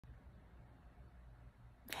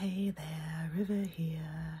Hey there, River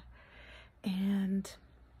here. And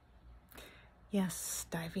yes,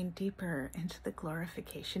 diving deeper into the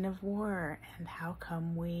glorification of war and how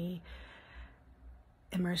come we,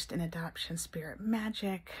 immersed in adoption spirit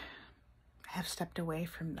magic, have stepped away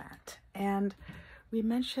from that. And we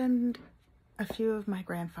mentioned a few of my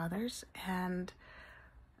grandfathers, and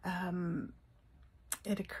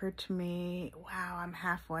it occurred to me, wow, I'm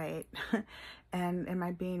half white. And am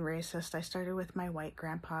I being racist? I started with my white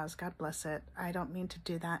grandpas, God bless it. I don't mean to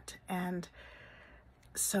do that. And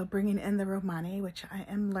so bringing in the Romani, which I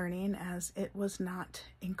am learning as it was not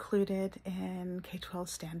included in K-12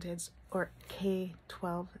 standards or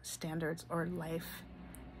life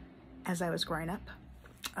as I was growing up.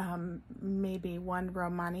 Maybe one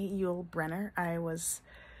Romani, Yul Brenner, I was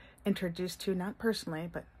introduced to, not personally,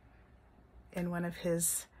 but in one of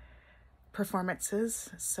his performances.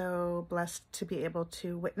 So blessed to be able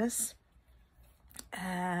to witness.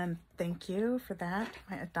 And thank you for that,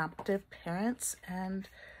 my adoptive parents. And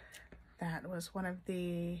that was one of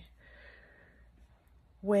the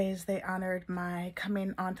ways they honored my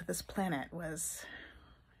coming onto this planet, was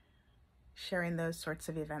sharing those sorts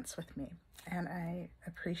of events with me. And I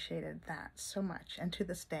appreciated that so much, and to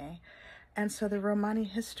this day. And so the Romani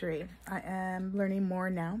history, I am learning more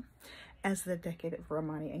now as the decade of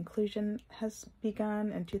Romani inclusion has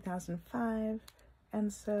begun in 2005.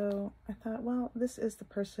 And so I thought, well, this is the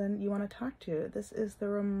person you want to talk to. This is the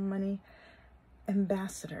Romani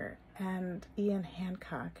ambassador, and Ian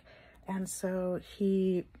Hancock. And so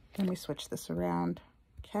he, let me switch this around.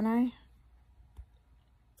 Can I?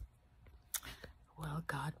 Well,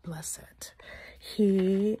 God bless it.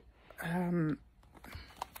 He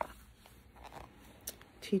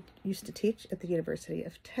used to teach at the University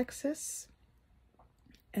of Texas,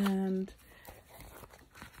 and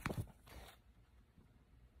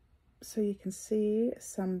so you can see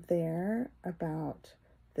some there about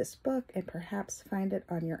this book, and perhaps find it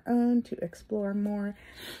on your own to explore more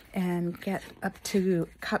and get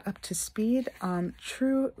caught up to speed on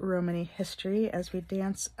true Romani history as we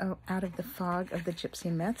dance out of the fog of the gypsy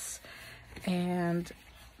myths. And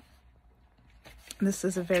this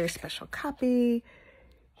is a very special copy.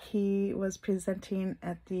 He was presenting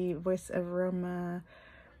at the Voice of Roma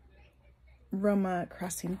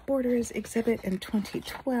Crossing Borders exhibit in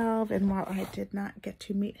 2012, and while I did not get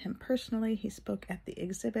to meet him personally, he spoke at the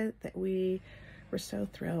exhibit that we were so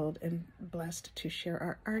thrilled and blessed to share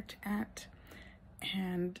our art at.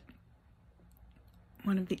 And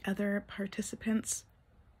one of the other participants,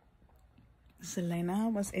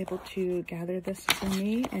 Zelena, was able to gather this for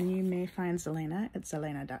me, and you may find Zelena at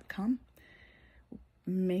zelena.com.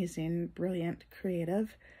 Amazing, brilliant,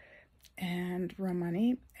 creative, and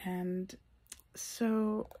Romani. And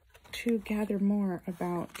so to gather more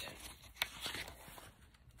about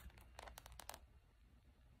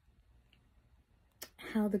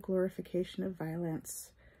how the glorification of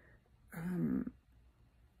violence,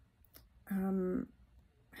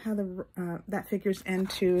 how that figures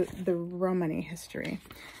into the Romani history.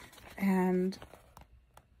 And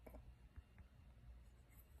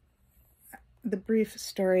the brief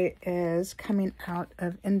story is coming out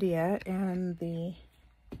of India in the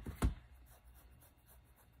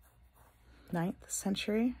 9th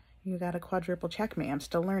century. You got to quadruple check me. I'm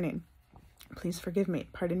still learning. Please forgive me.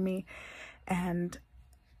 Pardon me. And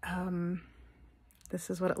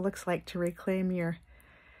this is what it looks like to reclaim your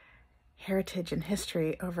heritage and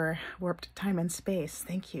history over warped time and space.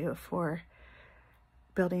 Thank you for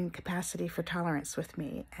building capacity for tolerance with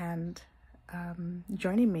me, and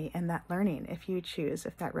joining me in that learning, if you choose,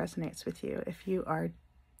 if that resonates with you, if you are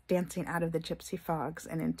dancing out of the gypsy fogs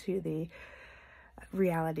and into the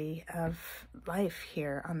reality of life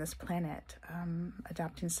here on this planet,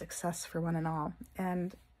 adopting success for one and all.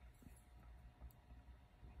 And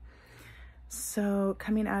so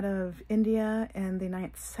coming out of India in the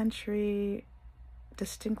 9th century,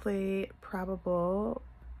 distinctly probable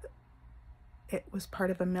it was part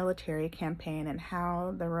of a military campaign, and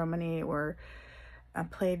how the Romani were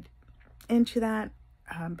played into that,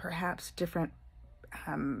 perhaps different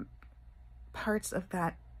parts of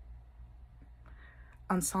that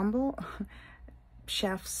ensemble,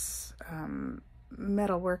 chefs,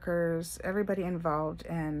 metal workers, everybody involved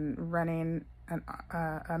in running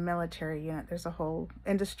a military unit. There's a whole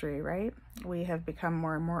industry, right? We have become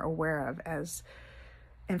more and more aware of as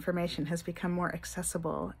information has become more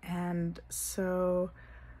accessible. And so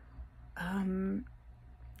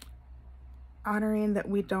honoring that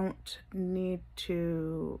we don't need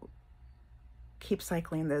to keep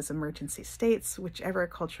cycling those emergency states, whichever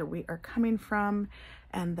culture we are coming from,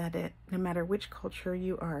 and that no matter which culture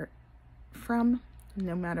you are from,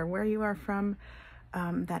 no matter where you are from.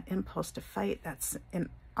 That impulse to fight, that's in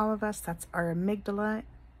all of us. That's our amygdala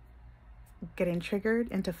getting triggered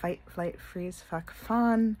into fight, flight, freeze, fuck,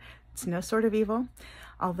 fawn. It's no sort of evil,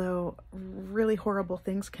 although really horrible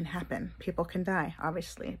things can happen. People can die,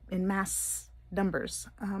 obviously, in mass numbers.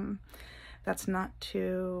 That's not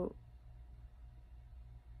to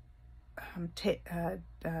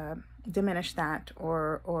diminish that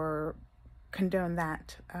or condone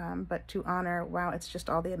that, but to honor, wow, it's just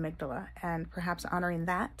all the amygdala, and perhaps honoring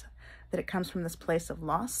that it comes from this place of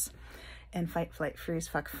loss, and fight, flight, freeze,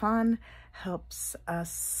 fuck, fawn helps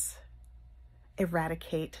us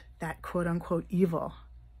eradicate that quote-unquote evil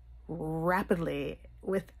rapidly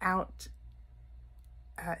without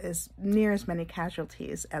as near as many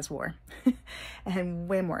casualties as war, and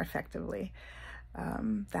way more effectively.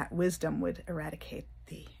 That wisdom would eradicate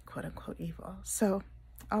the quote-unquote evil. So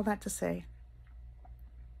all that to say,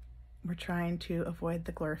 we're trying to avoid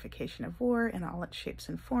the glorification of war in all its shapes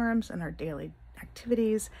and forms in our daily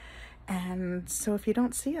activities. And so if you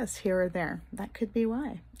don't see us here or there, that could be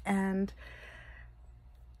why. And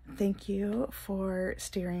thank you for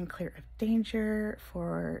steering clear of danger,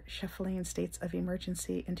 for shuffling states of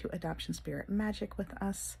emergency into adoption spirit magic with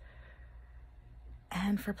us,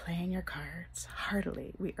 and for playing your cards.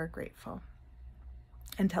 Heartily, we are grateful.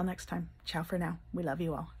 Until next time, ciao for now. We love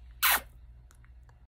you all.